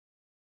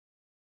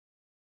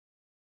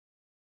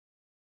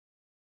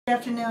Good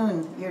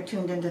afternoon. You're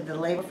tuned into the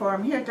Labor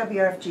Forum here at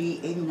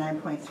WRFG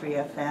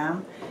 89.3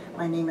 FM.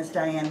 My name is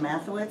Diane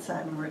Mathewitz.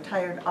 I'm a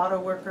retired auto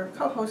worker,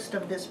 co-host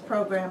of this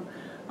program,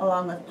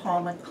 along with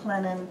Paul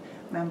McLennan,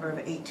 member of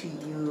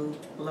ATU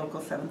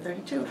Local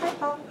 732. Hi,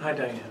 Paul. Hi,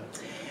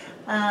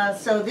 Diane.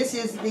 So this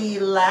is the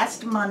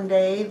last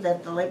Monday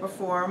that the Labor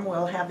Forum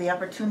will have the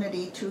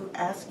opportunity to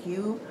ask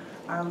you,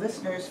 our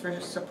listeners,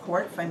 for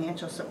support,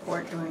 financial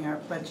support during our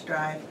pledge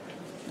drive.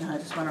 I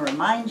just want to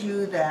remind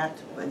you that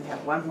we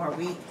have one more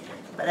week,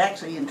 but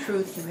actually in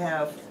truth you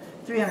have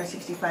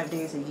 365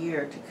 days a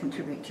year to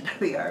contribute to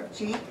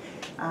WRFG.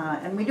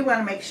 And we do want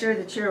to make sure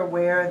that you're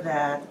aware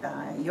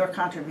that your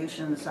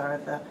contributions are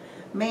the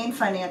main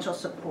financial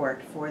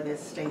support for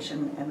this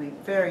station, and we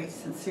very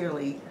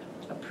sincerely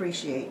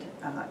appreciate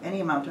any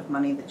amount of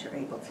money that you're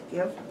able to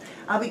give.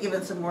 I'll be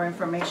giving some more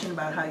information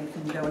about how you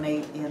can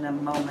donate in a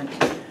moment.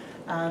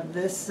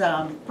 This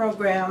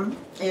program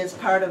is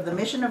part of the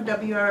mission of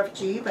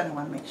WRFG, but I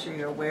want to make sure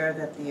you're aware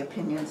that the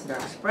opinions that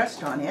are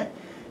expressed on it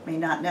may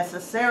not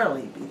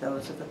necessarily be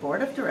those of the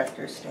Board of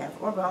Directors, staff,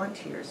 or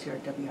volunteers here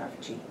at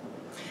WRFG.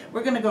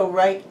 We're going to go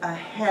right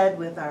ahead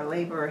with our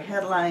labor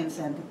headlines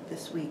and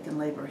this week in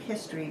labor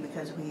history,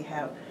 because we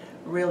have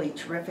really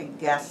terrific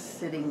guests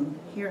sitting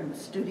here in the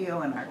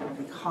studio and are going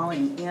to be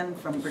calling in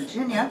from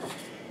Virginia,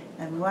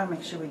 and we want to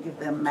make sure we give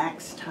them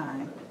max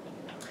time.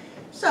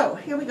 So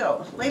here we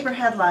go. Labor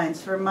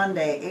headlines for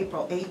Monday,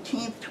 April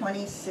 18th,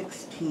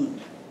 2016.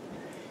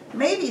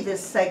 Maybe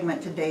this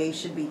segment today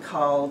should be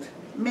called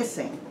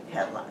Missing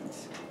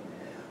Headlines.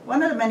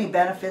 One of the many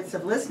benefits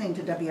of listening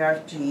to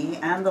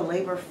WRFG and the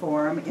Labor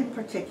Forum in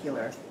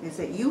particular is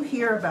that you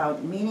hear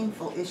about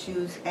meaningful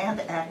issues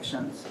and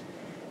actions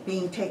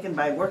being taken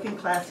by working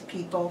class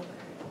people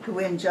who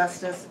win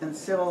justice and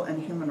civil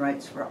and human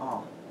rights for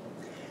all.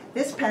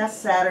 This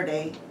past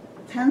Saturday,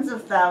 tens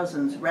of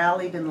thousands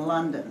rallied in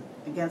London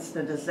against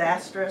the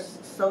disastrous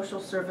social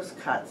service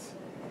cuts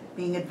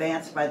being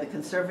advanced by the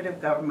Conservative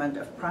government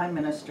of Prime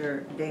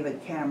Minister David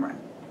Cameron,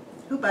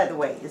 who, by the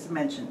way, is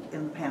mentioned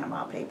in the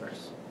Panama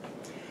Papers.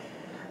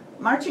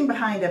 Marching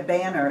behind a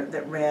banner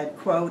that read,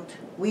 quote,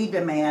 "We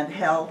demand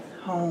health,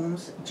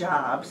 homes,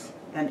 jobs,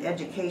 and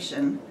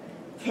education.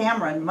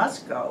 Cameron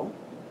must go,"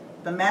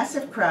 the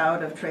massive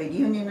crowd of trade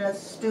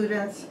unionists,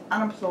 students,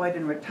 unemployed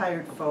and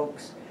retired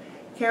folks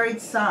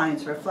carried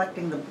signs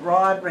reflecting the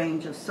broad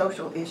range of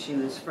social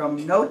issues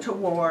from no to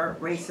war,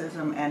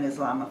 racism, and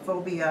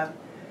Islamophobia,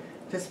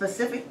 to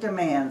specific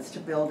demands to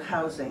build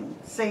housing,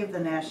 save the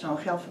national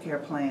health care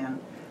plan,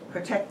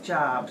 protect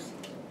jobs,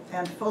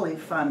 and fully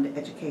fund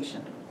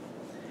education.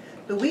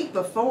 The week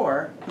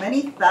before,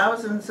 many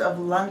thousands of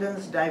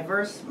London's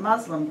diverse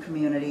Muslim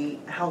community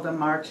held a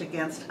march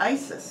against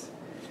ISIS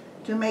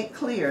to make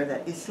clear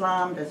that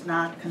Islam does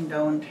not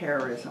condone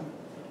terrorism.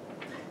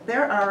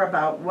 There are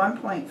about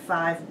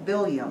 1.5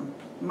 billion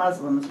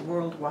Muslims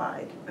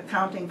worldwide,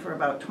 accounting for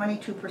about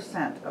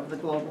 22% of the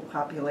global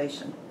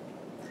population.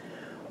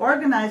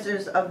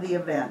 Organizers of the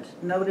event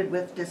noted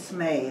with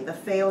dismay the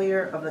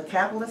failure of the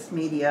capitalist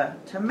media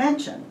to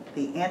mention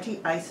the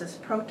anti-ISIS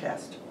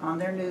protest on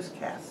their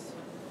newscasts.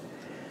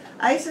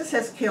 ISIS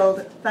has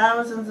killed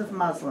thousands of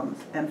Muslims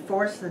and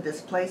forced the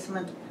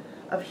displacement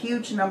of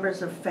huge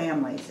numbers of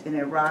families in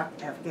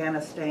Iraq,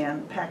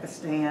 Afghanistan,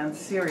 Pakistan,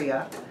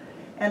 Syria,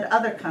 and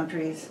other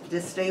countries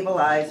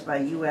destabilized by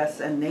U.S.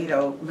 and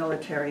NATO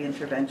military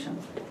intervention.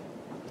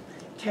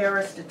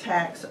 Terrorist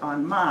attacks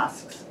on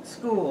mosques,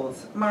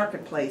 schools,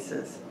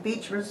 marketplaces,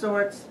 beach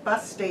resorts,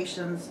 bus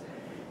stations,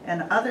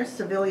 and other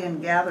civilian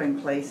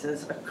gathering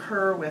places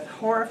occur with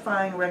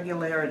horrifying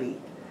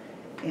regularity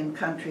in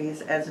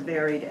countries as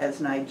varied as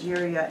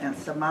Nigeria and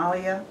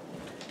Somalia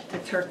to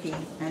Turkey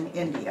and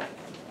India.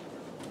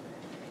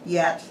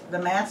 Yet, the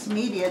mass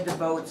media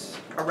devotes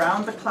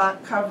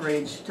around-the-clock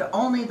coverage to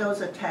only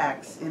those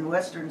attacks in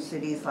Western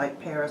cities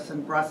like Paris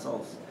and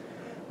Brussels,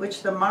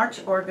 which the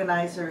march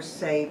organizers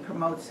say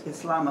promotes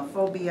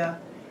Islamophobia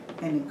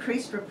and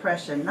increased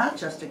repression not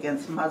just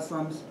against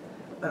Muslims,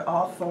 but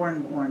all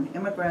foreign-born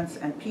immigrants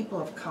and people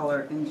of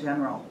color in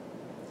general.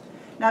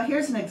 Now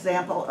here's an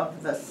example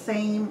of the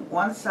same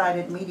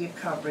one-sided media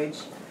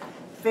coverage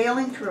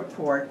failing to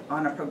report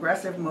on a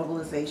progressive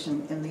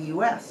mobilization in the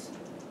U.S.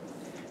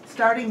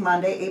 Starting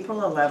Monday,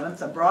 April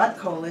 11th, a broad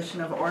coalition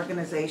of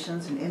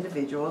organizations and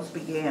individuals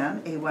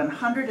began a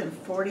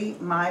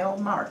 140-mile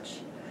march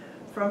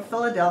from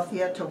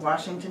Philadelphia to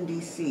Washington,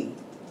 D.C.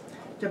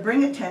 to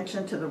bring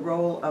attention to the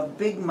role of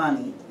big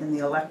money in the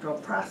electoral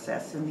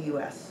process in the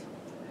U.S.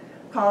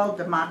 Called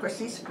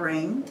Democracy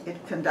Spring,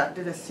 it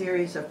conducted a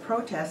series of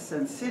protests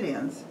and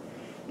sit-ins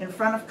in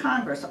front of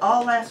Congress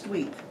all last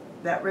week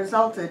that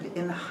resulted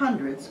in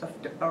hundreds of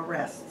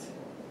arrests.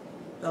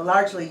 The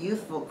largely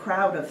youthful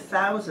crowd of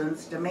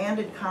thousands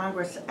demanded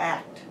Congress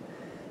act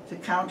to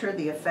counter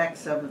the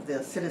effects of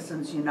the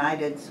Citizens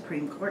United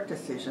Supreme Court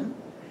decision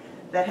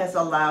that has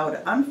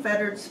allowed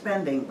unfettered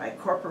spending by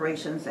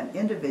corporations and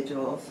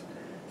individuals,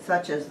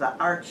 such as the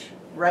arch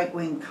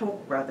right-wing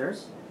Koch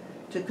brothers,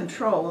 to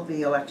control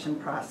the election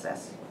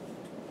process.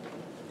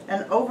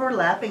 An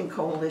overlapping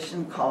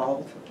coalition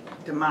called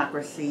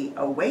Democracy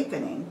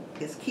Awakening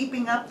is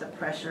keeping up the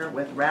pressure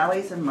with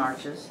rallies and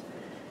marches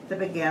that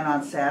began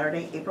on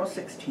Saturday, April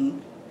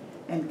 16th,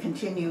 and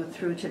continue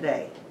through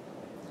today.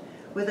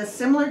 With a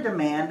similar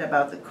demand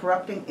about the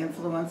corrupting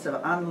influence of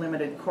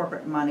unlimited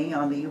corporate money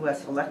on the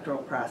U.S.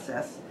 electoral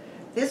process,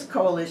 this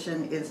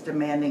coalition is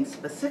demanding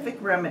specific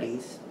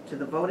remedies to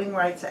the Voting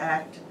Rights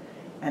Act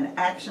and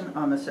action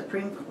on the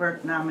Supreme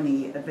Court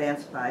nominee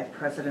advanced by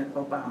President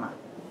Obama.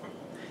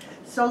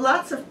 So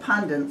lots of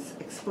pundits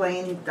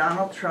explain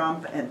Donald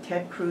Trump and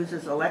Ted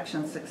Cruz's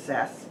election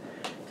success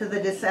to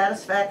the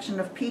dissatisfaction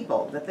of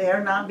people that they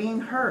are not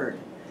being heard,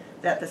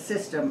 that the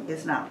system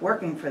is not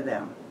working for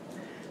them.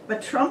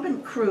 But Trump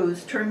and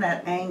Cruz turn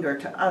that anger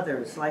to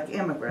others like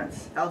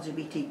immigrants,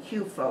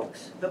 LGBTQ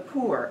folks, the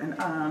poor,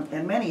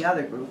 and many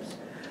other groups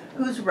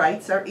whose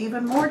rights are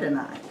even more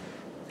denied.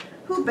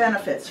 Who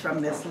benefits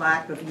from this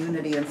lack of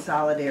unity and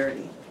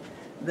solidarity?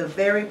 The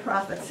very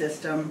profit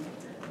system,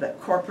 the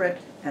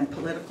corporate and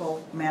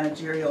political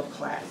managerial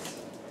class.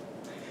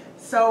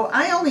 So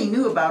I only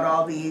knew about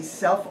all these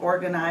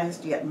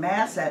self-organized yet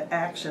mass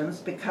actions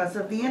because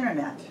of the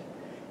internet,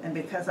 and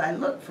because I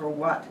look for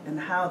what and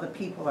how the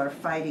people are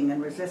fighting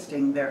and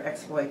resisting their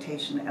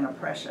exploitation and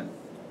oppression.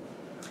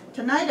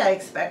 Tonight I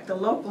expect the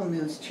local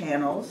news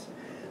channels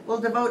will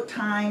devote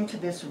time to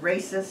this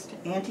racist,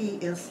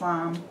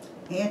 anti-Islam,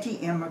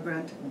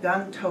 anti-immigrant,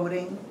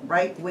 gun-toting,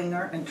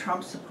 right-winger and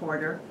Trump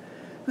supporter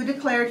who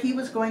declared he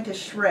was going to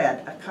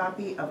shred a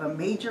copy of a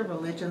major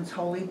religion's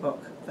holy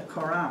book, the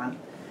Quran,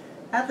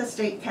 at the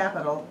state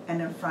capitol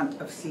and in front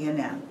of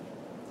CNN.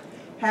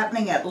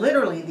 Happening at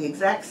literally the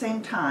exact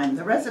same time,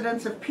 the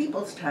residents of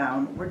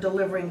Peoplestown were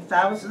delivering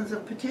thousands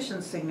of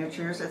petition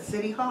signatures at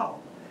City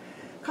Hall,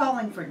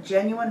 calling for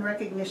genuine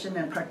recognition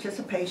and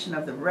participation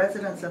of the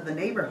residents of the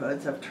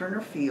neighborhoods of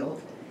Turner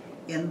Field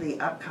in the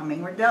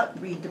upcoming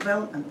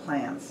redevelopment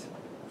plans.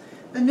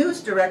 The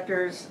news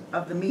directors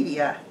of the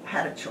media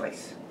had a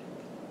choice.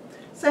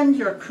 Send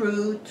your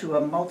crew to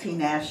a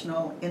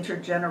multinational,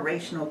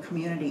 intergenerational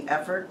community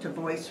effort to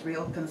voice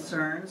real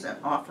concerns and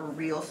offer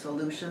real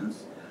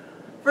solutions,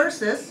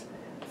 versus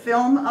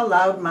film a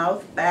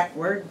loudmouth,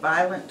 backward,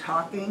 violent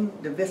talking,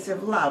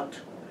 divisive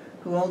lout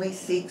who only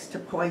seeks to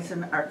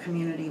poison our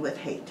community with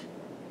hate.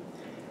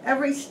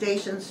 Every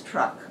station's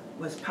truck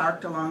was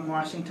parked along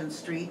Washington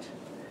Street.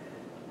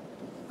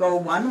 Go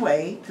one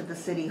way to the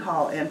City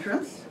Hall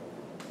entrance,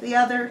 the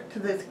other to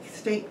the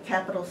state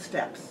capitol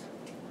steps.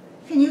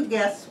 Can you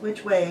guess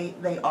which way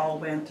they all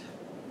went?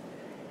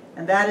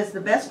 And that is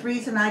the best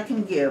reason I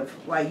can give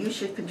why you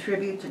should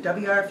contribute to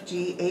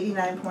WRFG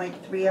 89.3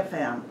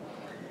 FM,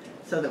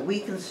 so that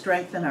we can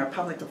strengthen our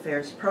public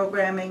affairs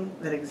programming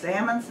that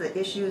examines the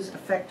issues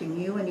affecting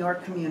you and your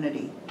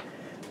community,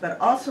 but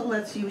also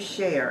lets you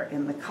share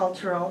in the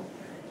cultural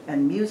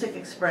and music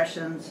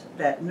expressions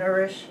that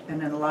nourish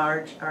and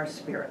enlarge our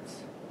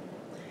spirits.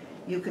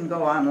 You can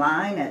go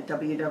online at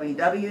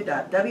www.wrfg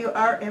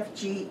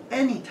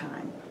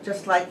anytime,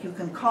 just like you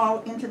can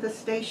call into the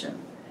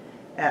station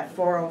at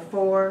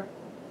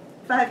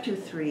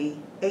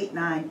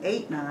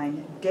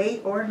 404-523-8989, day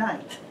or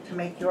night, to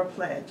make your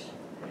pledge.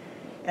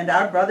 And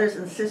our brothers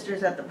and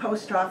sisters at the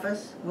post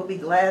office will be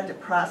glad to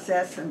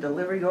process and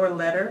deliver your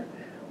letter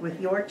with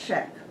your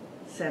check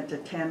sent to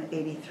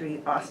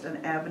 1083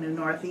 Austin Avenue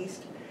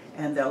Northeast,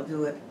 and they'll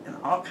do it in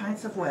all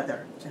kinds of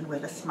weather and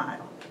with a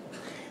smile.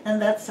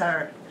 And that's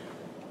our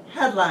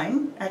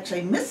headline,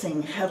 actually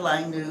missing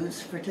headline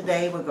news for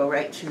today. We'll go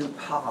right to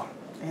Paul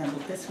and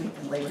This Week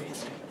in Labor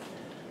History.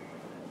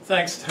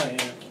 Thanks,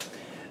 Diane.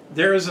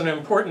 There is an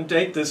important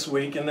date this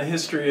week in the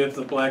history of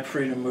the Black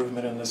freedom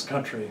movement in this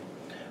country.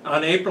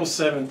 On April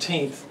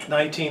 17,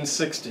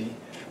 1960,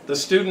 the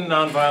Student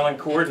Nonviolent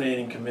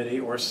Coordinating Committee,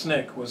 or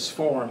SNCC, was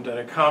formed at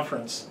a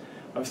conference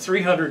of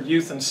 300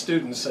 youth and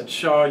students at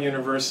Shaw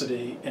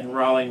University in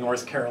Raleigh,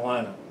 North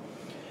Carolina.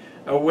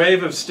 A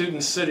wave of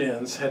student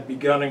sit-ins had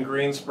begun in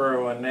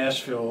Greensboro and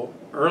Nashville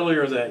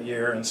earlier that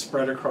year and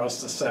spread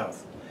across the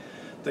South.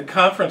 The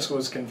conference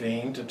was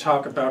convened to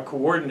talk about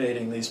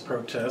coordinating these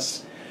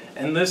protests,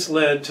 and this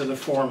led to the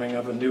forming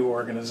of a new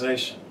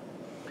organization.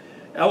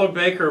 Ella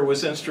Baker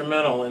was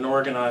instrumental in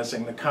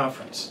organizing the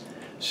conference.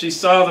 She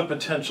saw the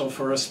potential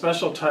for a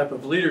special type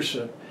of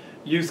leadership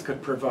youth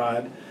could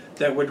provide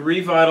that would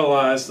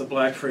revitalize the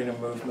Black freedom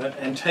movement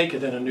and take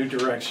it in a new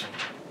direction.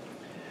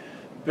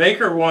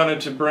 Baker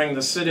wanted to bring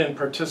the sit-in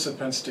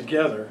participants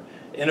together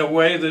in a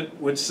way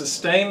that would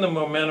sustain the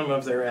momentum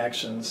of their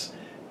actions,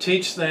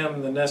 teach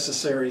them the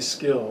necessary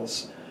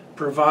skills,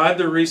 provide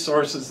the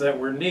resources that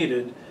were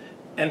needed,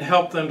 and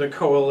help them to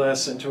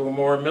coalesce into a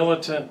more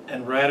militant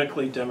and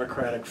radically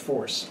democratic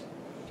force.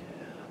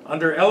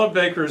 Under Ella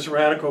Baker's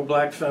radical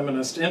Black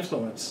feminist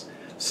influence,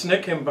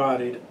 SNCC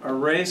embodied a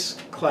race,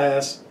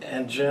 class,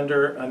 and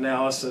gender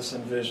analysis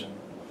and vision.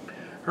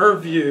 Her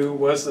view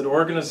was that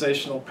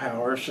organizational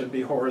power should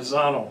be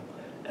horizontal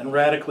and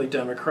radically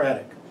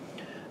democratic.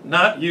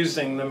 Not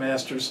using the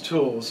master's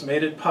tools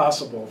made it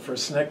possible for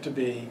SNCC to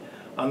be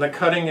on the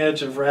cutting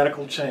edge of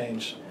radical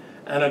change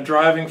and a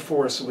driving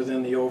force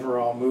within the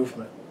overall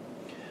movement.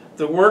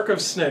 The work of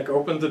SNCC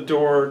opened the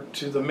door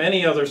to the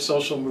many other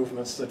social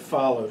movements that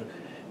followed,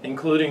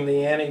 including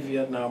the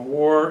anti-Vietnam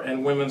War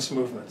and women's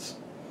movements.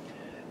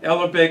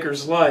 Ella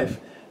Baker's life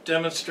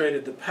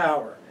demonstrated the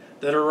power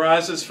that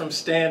arises from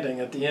standing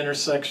at the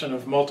intersection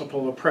of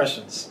multiple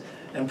oppressions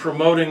and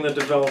promoting the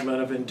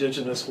development of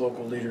indigenous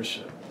local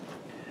leadership.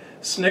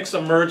 SNCC's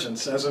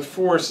emergence as a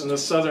force in the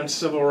Southern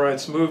Civil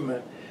Rights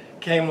Movement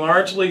came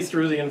largely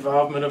through the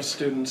involvement of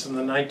students in the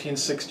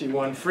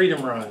 1961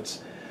 Freedom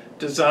Rides,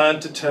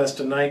 designed to test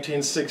a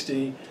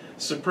 1960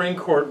 Supreme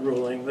Court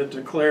ruling that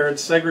declared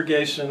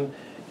segregation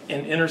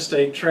in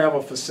interstate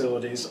travel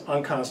facilities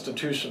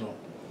unconstitutional.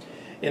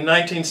 In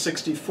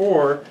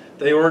 1964,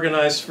 they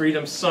organized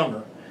Freedom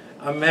Summer,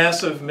 a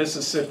massive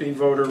Mississippi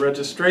voter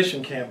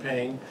registration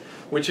campaign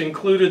which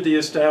included the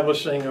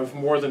establishing of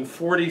more than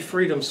 40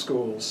 freedom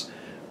schools,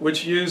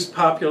 which used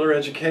popular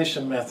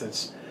education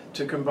methods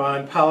to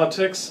combine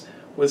politics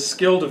with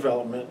skill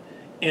development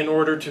in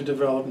order to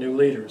develop new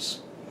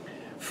leaders.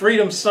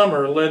 Freedom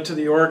Summer led to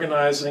the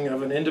organizing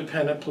of an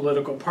independent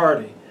political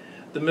party,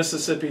 the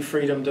Mississippi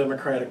Freedom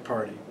Democratic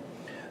Party.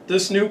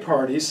 This new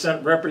party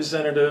sent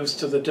representatives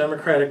to the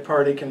Democratic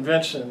Party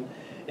convention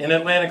in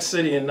Atlantic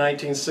City in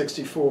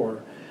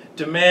 1964,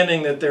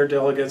 demanding that their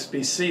delegates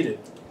be seated.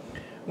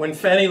 When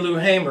Fannie Lou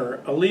Hamer,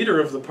 a leader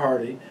of the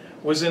party,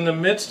 was in the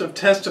midst of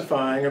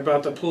testifying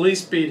about the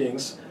police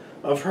beatings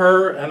of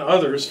her and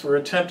others for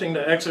attempting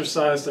to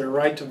exercise their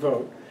right to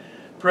vote,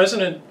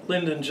 President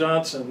Lyndon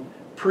Johnson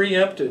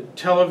preempted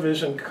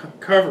television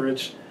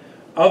coverage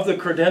of the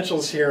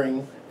credentials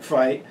hearing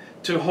fight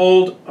to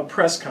hold a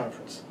press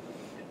conference.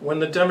 When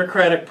the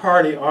Democratic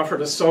Party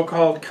offered a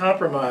so-called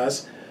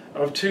compromise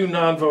of 2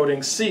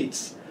 non-voting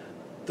seats,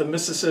 the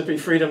Mississippi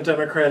Freedom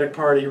Democratic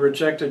Party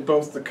rejected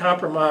both the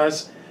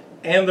compromise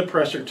and the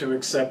pressure to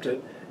accept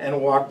it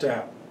and walked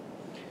out.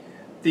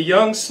 The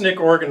young SNCC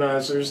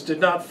organizers did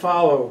not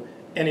follow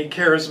any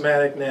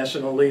charismatic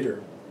national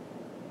leader.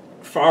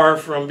 Far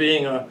from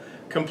being a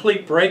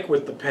complete break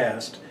with the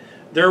past,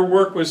 their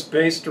work was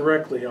based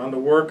directly on the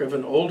work of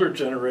an older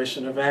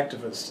generation of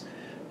activists,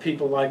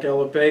 people like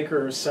Ella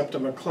Baker,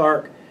 Septima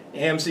Clark,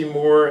 Amzie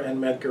Moore, and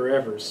Medgar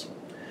Evers.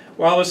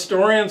 While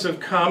historians have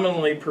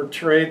commonly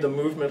portrayed the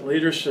movement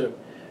leadership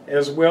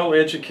as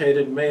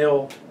well-educated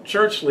male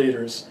church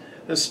leaders,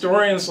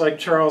 historians like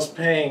Charles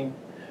Payne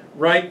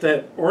write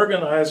that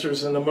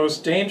organizers in the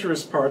most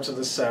dangerous parts of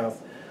the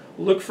South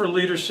look for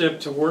leadership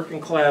to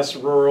working-class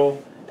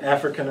rural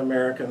African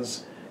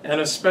Americans, and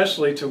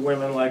especially to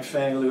women like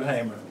Fannie Lou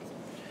Hamer.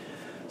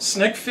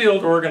 SNCC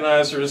field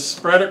organizers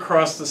spread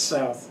across the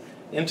South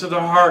into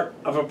the heart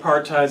of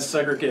apartheid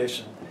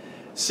segregation,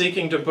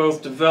 seeking to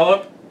both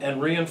develop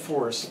and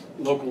reinforce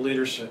local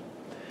leadership.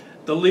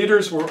 The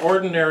leaders were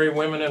ordinary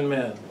women and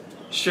men,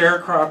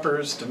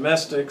 sharecroppers,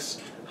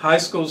 domestics, high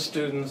school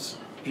students,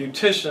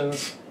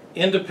 beauticians,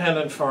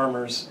 independent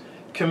farmers,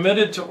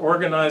 committed to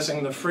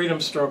organizing the freedom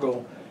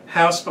struggle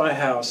house by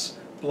house,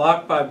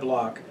 block by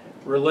block,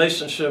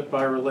 relationship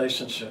by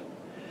relationship.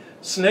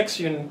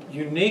 SNCC's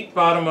unique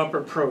bottom-up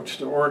approach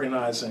to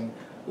organizing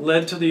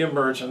led to the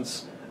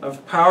emergence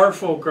of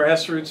powerful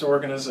grassroots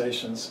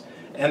organizations,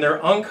 and their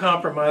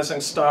uncompromising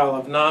style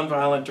of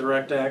nonviolent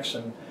direct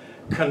action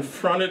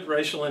confronted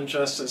racial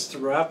injustice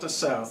throughout the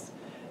South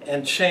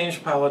and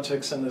changed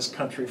politics in this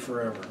country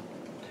forever.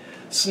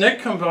 SNCC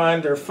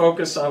combined their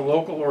focus on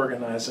local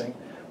organizing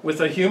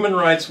with a human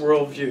rights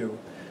worldview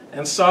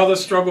and saw the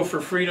struggle for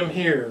freedom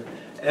here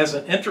as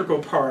an integral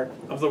part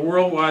of the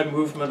worldwide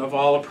movement of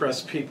all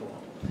oppressed people.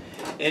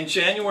 In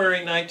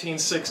January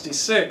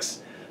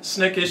 1966,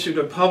 SNCC issued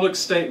a public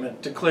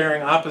statement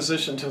declaring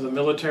opposition to the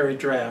military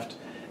draft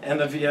and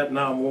the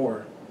Vietnam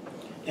War.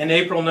 In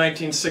April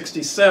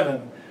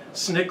 1967,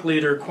 SNCC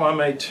leader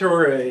Kwame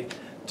Ture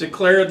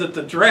declared that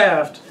the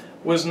draft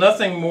was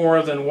nothing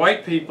more than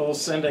white people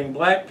sending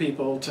black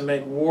people to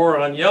make war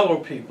on yellow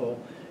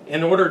people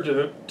in order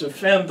to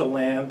defend the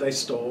land they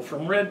stole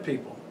from red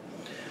people.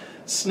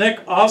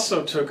 SNCC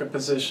also took a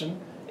position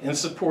in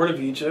support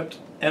of Egypt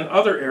and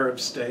other Arab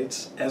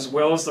states, as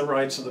well as the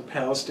rights of the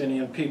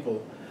Palestinian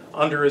people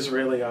under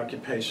Israeli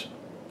occupation.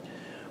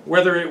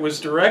 Whether it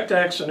was direct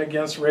action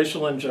against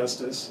racial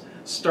injustice,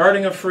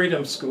 starting a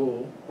freedom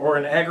school or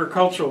an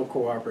agricultural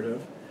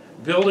cooperative,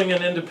 building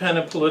an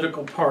independent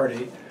political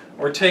party,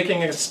 or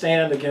taking a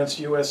stand against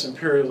U.S.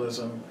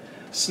 imperialism,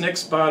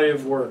 SNCC's body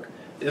of work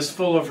is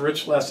full of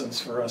rich lessons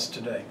for us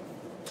today.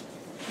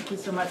 Thank you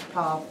so much,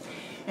 Paul.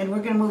 And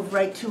we're going to move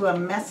right to a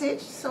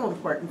message, so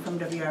important, from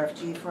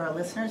WRFG for our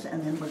listeners,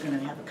 and then we're going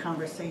to have a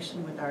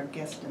conversation with our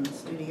guest in the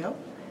studio,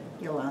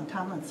 Yolande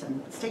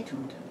Tomlinson. Stay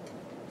tuned.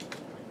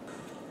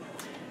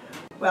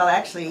 Well,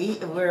 actually,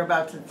 we're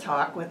about to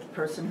talk with the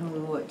person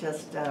who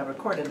just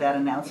recorded that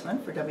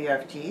announcement for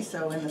WRFG.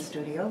 So in the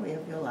studio, we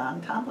have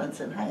Yolande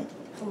Tomlinson. Hi.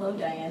 Hello,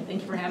 Diane.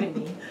 Thank you for having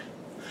me.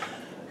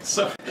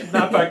 So,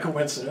 not by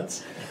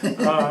coincidence,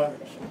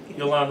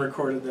 Yolande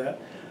recorded that.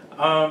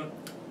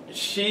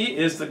 She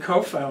is the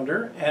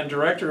co-founder and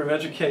director of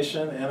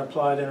education and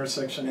applied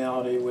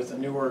intersectionality with a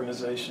new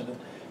organization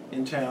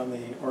in town,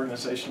 the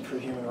Organization for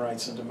Human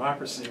Rights and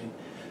Democracy.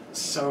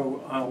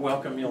 So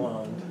welcome,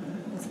 Yolande.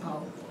 Ms.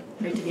 Paul,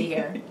 great to be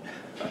here.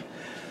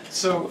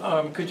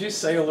 So could you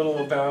say a little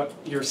about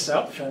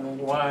yourself and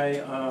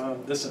why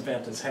this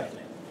event is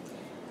happening?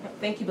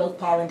 Thank you both,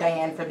 Paul and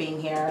Diane, for being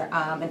here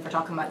and for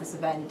talking about this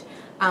event.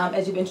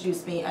 As you've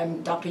introduced me,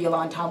 I'm Dr.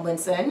 Yolande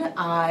Tomlinson.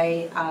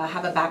 I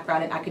have a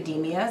background in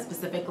academia,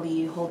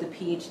 specifically hold a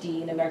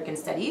PhD in American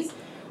Studies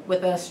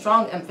with a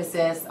strong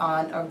emphasis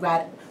on a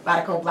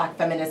radical Black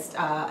feminist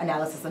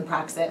analysis and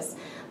praxis.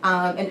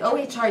 And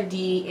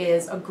OHRD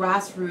is a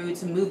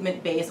grassroots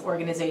movement-based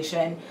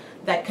organization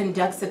that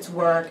conducts its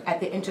work at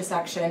the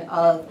intersection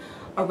of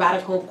a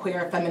radical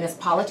queer feminist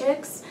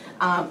politics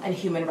and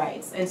human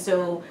rights. And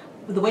so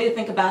the way to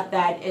think about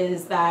that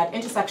is that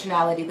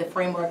intersectionality, the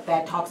framework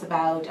that talks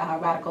about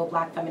radical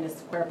Black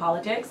feminist queer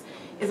politics,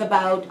 is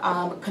about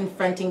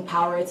confronting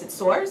power at its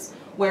source,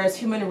 whereas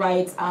human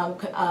rights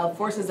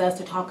forces us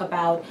to talk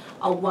about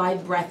a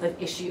wide breadth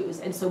of issues.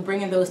 And so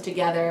bringing those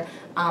together,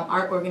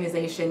 our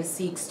organization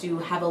seeks to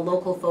have a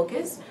local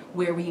focus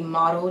where we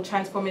model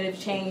transformative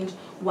change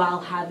while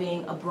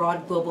having a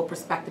broad global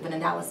perspective and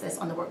analysis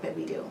on the work that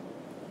we do.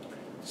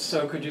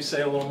 So could you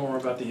say a little more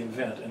about the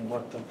event and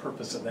what the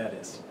purpose of that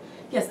is?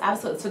 Yes,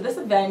 absolutely. So this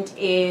event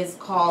is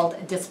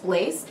called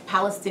Displaced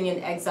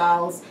Palestinian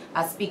Exiles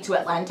Speak to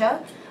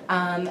Atlanta.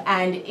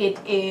 And it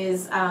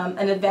is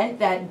an event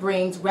that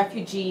brings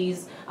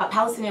refugees,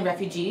 Palestinian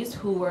refugees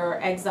who were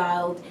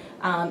exiled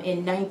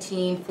in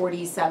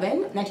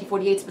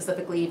 1948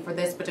 specifically for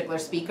this particular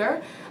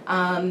speaker,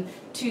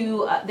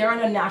 they're on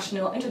a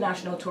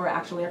international tour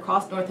actually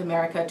across North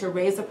America to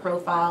raise the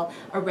profile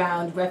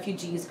around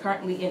refugees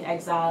currently in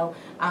exile.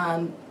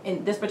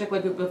 In this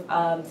particular group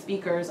of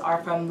speakers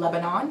are from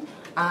Lebanon.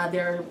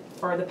 They're,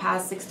 for the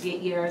past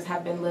 68 years,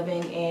 have been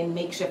living in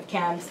makeshift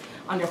camps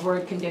under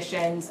horrid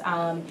conditions,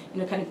 kind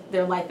of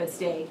their life at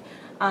stake.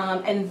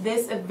 And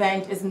this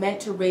event is meant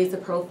to raise the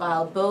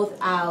profile both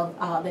of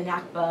the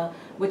Nakba,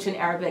 which in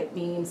Arabic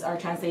means or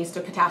translates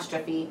to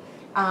catastrophe,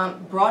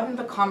 broaden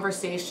the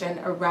conversation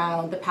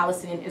around the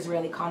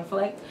Palestinian-Israeli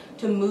conflict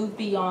to move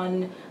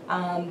beyond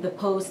the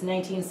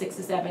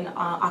post-1967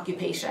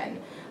 occupation.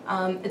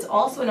 It's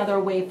also another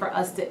way for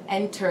us to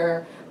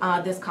enter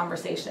this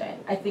conversation.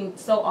 I think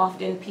so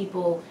often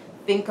people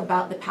think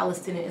about the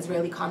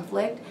Palestinian-Israeli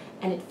conflict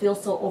and it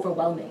feels so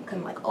overwhelming,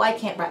 kind of like, oh, I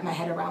can't wrap my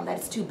head around that,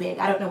 it's too big,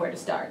 I don't know where to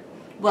start.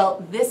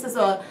 Well, this is,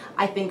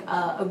 I think,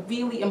 a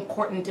really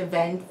important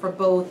event for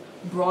both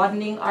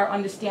broadening our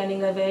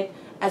understanding of it,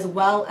 as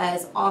well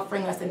as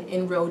offering us an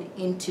inroad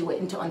into it,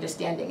 into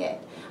understanding it.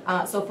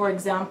 So for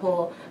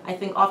example, I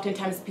think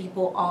oftentimes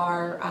people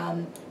are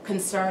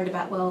concerned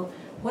about, well,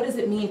 what does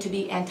it mean to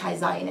be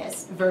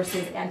anti-Zionist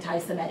versus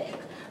anti-Semitic?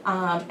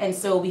 And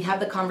so we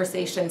have the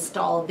conversation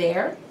stall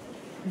there.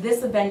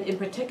 This event in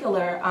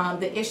particular,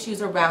 the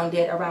issues around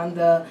it, around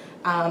the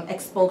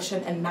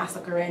expulsion and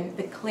massacring,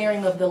 the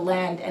clearing of the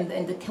land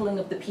and the killing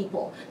of the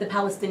people, the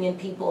Palestinian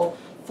people,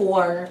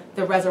 for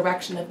the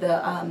resurrection of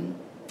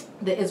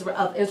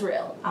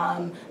Israel,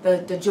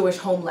 the Jewish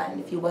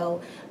homeland, if you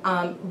will,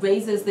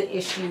 raises the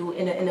issue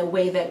in a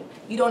way that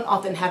you don't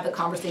often have the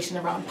conversation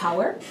around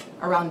power,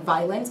 around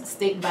violence,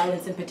 state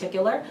violence in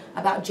particular,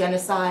 about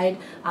genocide,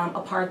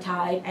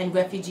 apartheid, and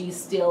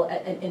refugees still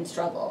in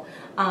struggle.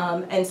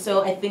 And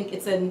so I think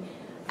it's an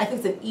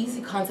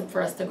easy concept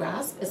for us to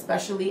grasp,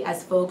 especially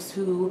as folks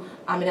who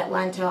in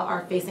Atlanta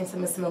are facing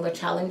some similar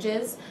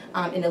challenges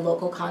in a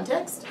local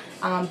context,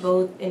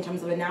 both in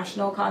terms of a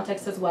national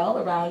context as well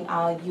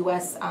around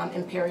U.S.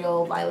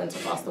 Imperial violence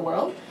across the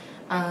world.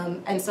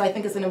 And so I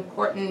think it's an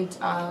important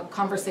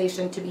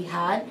conversation to be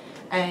had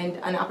and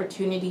an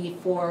opportunity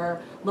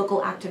for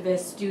local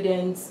activists,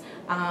 students,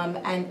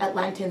 and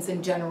Atlantans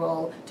in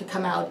general to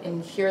come out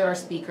and hear our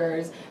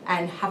speakers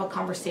and have a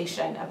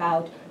conversation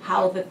about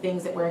how the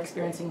things that we're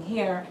experiencing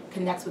here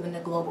connects within a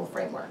global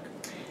framework.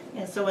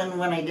 Yeah, so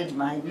when I did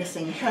my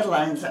missing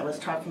headlines, I was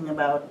talking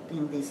about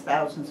these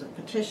thousands of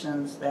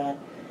petitions that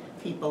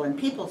people in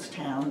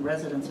Peoplestown,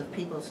 residents of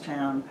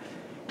Peoplestown,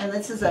 and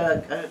this is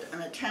an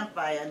attempt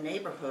by a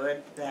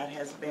neighborhood that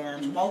has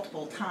been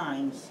multiple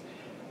times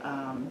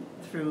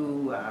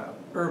through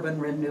urban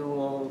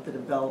renewal, the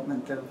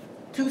development of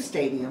 2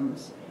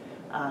 stadiums,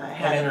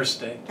 An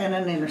interstate. And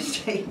an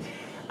interstate,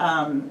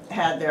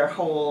 had their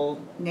whole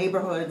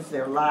neighborhoods,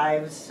 their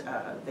lives,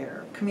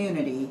 their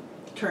community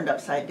turned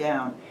upside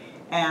down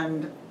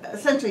and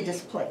essentially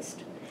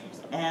displaced.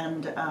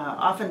 And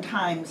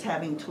oftentimes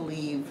having to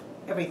leave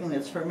everything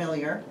that's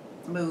familiar,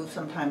 move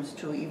sometimes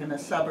to even a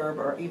suburb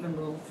or even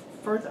move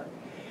further.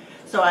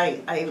 So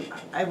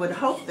I would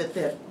hope that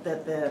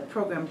the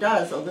program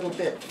does a little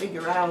bit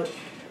figure out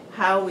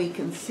how we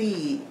can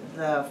see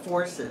the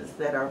forces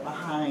that are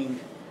behind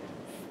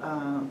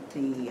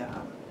the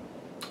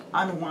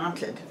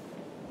unwanted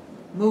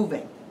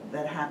moving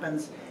that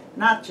happens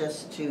not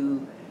just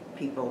to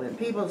people in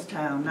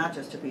Peoplestown, not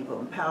just to people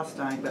in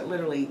Palestine, but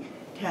literally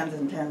tens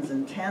and tens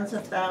and tens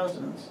of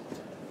thousands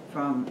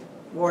from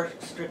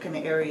war-stricken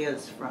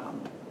areas,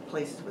 from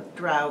places with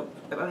drought,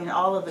 I mean,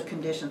 all of the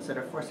conditions that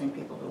are forcing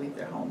people to leave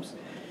their homes.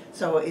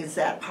 So is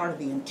that part of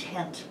the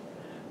intent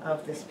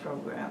of this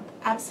program?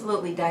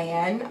 Absolutely,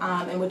 Diane.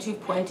 And what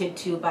you've pointed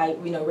to by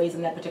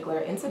raising that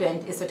particular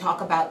incident is to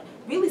talk about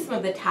really some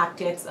of the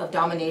tactics of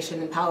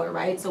domination and power,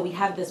 right? So we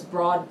have this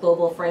broad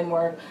global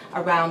framework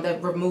around the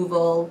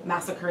removal,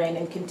 massacring,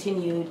 and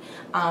continued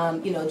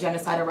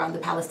genocide around the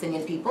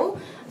Palestinian people.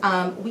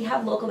 We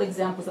have local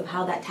examples of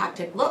how that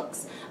tactic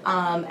looks.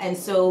 And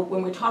so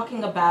when we're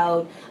talking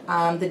about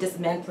the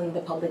dismantling of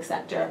the public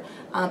sector,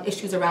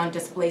 issues around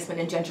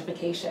displacement and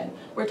gentrification,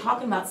 we're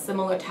talking about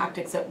similar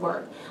tactics at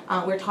work.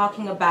 We're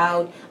talking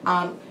about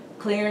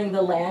clearing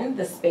the land,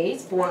 the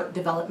space for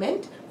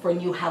development, for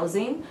new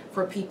housing,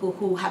 for people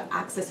who have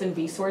access and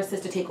resources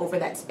to take over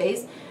that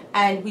space.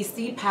 And we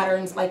see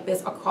patterns like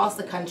this across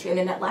the country and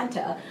in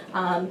Atlanta,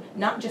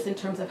 not just in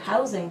terms of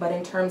housing, but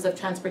in terms of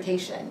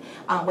transportation.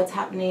 What's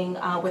happening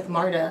with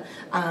MARTA,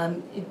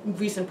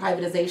 recent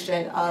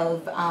privatization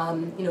of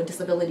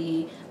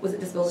disability, was it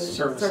disability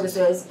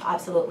services?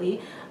 Absolutely.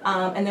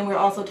 And then we're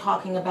also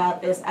talking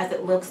about this as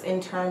it looks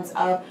in terms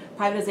of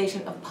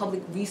privatization of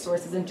public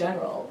resources in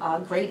general,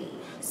 Grady.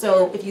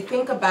 So if you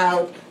think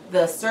about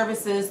the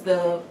services,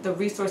 the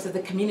resources,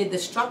 the community, the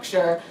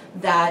structure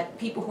that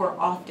people who are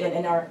often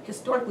and are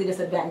historically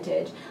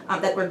disadvantaged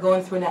that we're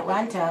going through in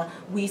Atlanta,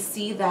 we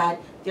see that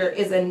there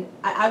is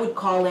I would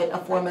call it a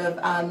form of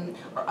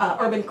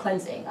urban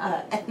cleansing,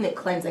 ethnic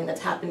cleansing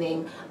that's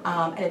happening,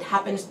 and it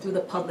happens through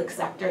the public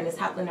sector and it's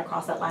happening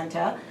across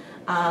Atlanta.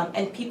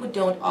 And people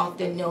don't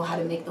often know how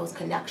to make those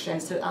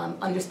connections to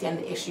understand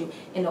the issue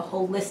in a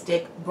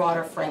holistic,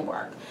 broader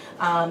framework.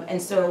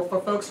 And so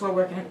for folks who are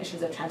working on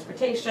issues of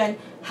transportation,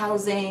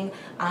 housing,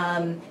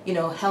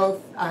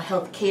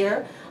 health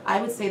care,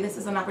 I would say this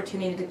is an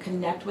opportunity to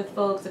connect with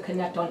folks, to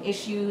connect on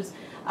issues,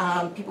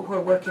 people who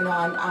are working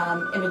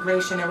on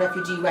immigration and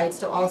refugee rights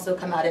to also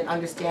come out and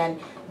understand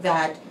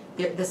that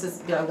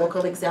there are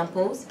local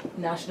examples,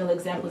 national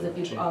examples that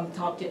we've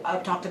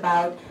talked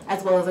about,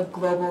 as well as a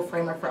global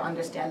framework for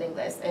understanding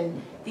this.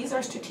 And these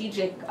are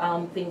strategic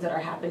things that are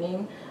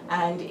happening.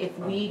 And if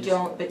we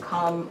don't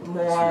become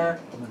more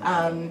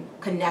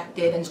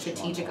connected and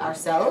strategic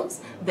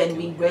ourselves, then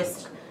we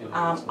risk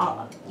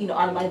our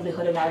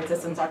livelihood and our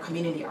existence, our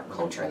community, our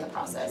culture in the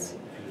process.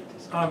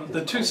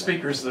 The two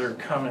speakers that are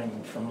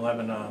coming from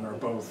Lebanon are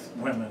both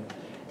women,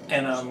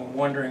 and I'm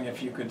wondering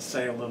if you could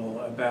say a little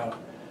about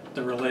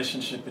the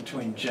relationship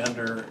between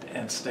gender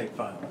and state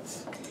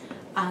violence.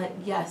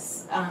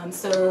 Yes,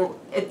 so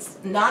it's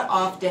not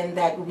often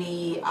that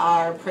we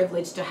are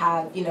privileged to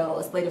have,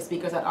 a slate of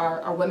speakers that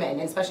are women,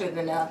 especially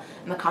in the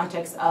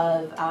context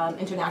of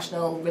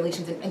international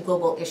relations and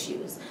global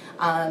issues.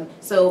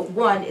 So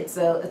one, it's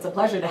a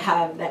pleasure to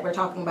have that we're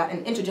talking about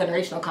an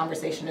intergenerational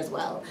conversation as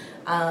well.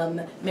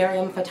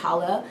 Mariam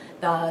Fatala,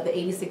 the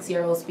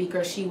 86-year-old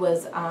speaker, she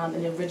was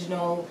an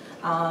original,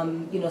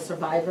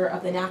 survivor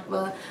of the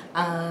Nakba,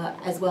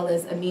 as well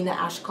as Amina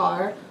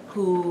Ashkar,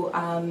 who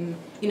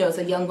is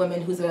a young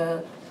woman who's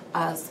a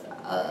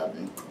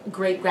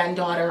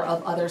great-granddaughter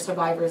of other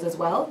survivors as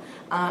well.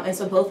 And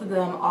so both of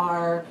them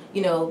are,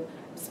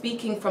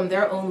 speaking from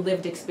their own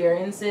lived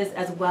experiences,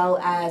 as well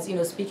as,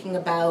 speaking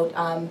about,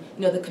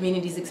 the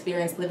community's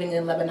experience living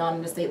in Lebanon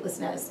and the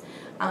statelessness.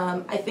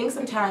 I think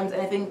sometimes,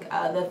 and I think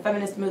the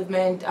feminist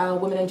movement,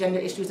 women and gender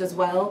issues as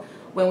well,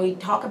 when we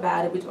talk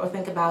about it, we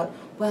think about,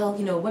 well,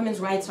 women's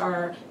rights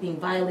are being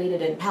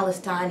violated in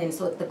Palestine and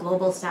so the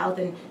global south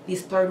and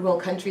these third world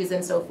countries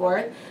and so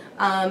forth.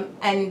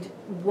 And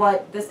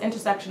what this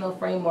intersectional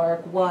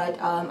framework, what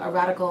a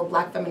radical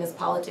black feminist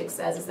politics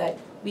says is that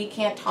we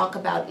can't talk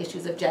about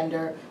issues of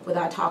gender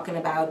without talking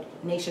about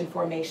nation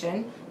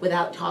formation,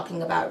 without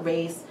talking about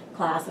race,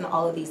 class, and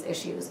all of these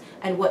issues.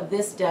 And what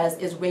this does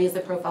is raise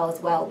the profile as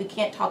well. We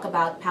can't talk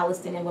about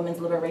Palestinian women's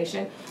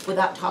liberation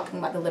without talking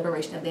about the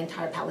liberation of the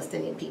entire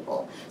Palestinian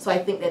people. So I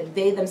think that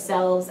they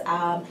themselves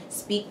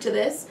speak to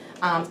this.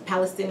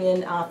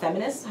 Palestinian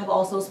feminists have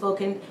also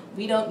spoken,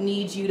 we don't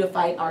need you to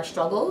fight our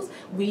struggles.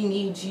 We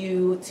need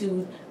you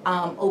to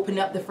open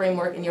up the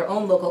framework in your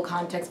own local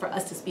context for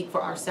us to speak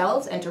for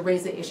ourselves and to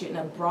raise the issue in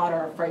a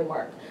broader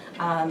framework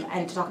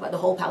and to talk about the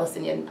whole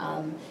Palestinian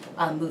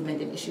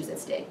movement and issues at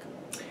stake.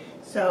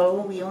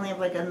 So we only have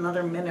like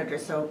another minute or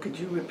so. Could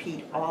you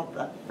repeat all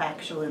the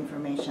factual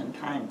information,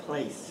 time,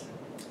 place?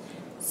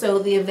 So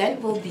the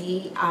event will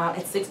be at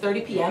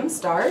 6:30 p.m.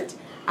 start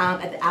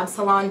at the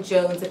Absalom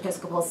Jones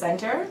Episcopal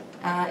Center.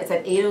 It's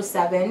at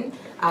 807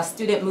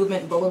 Student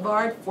Movement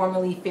Boulevard,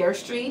 formerly Fair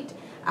Street,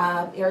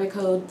 zip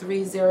code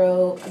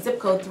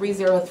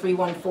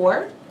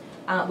 30314.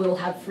 We will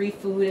have free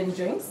food and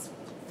drinks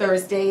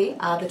Thursday,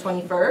 the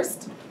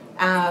 21st.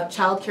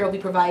 Childcare will be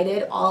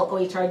provided, all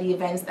OHRD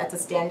events, that's a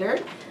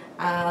standard.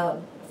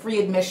 Free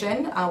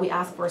admission, we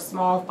ask for a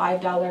small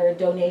 $5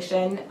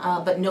 donation,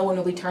 but no one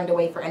will be turned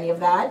away for any of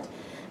that.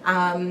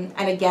 And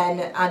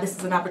again, this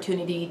is an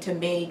opportunity to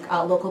make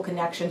local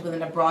connections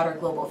within a broader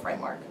global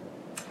framework.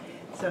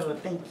 So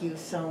thank you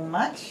so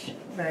much,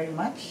 very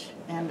much.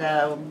 And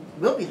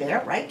we'll be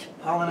there, right?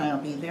 Paul and I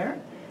will be there.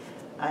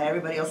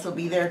 Everybody else will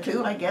be there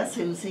too, I guess,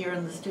 who's here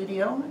in the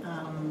studio.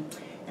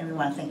 And we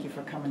want to thank you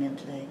for coming in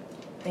today.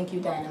 Thank you,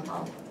 Diane and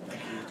Paul.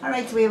 All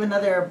right, so we have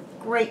another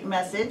great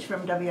message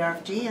from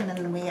WRFG, and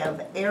then we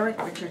have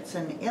Eric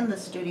Richardson in the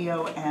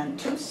studio and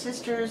two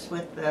sisters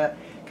with the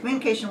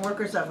Communication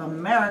Workers of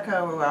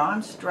America who are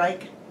on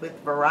strike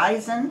with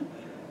Verizon,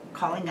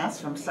 calling us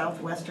from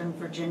southwestern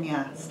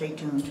Virginia. Stay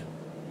tuned.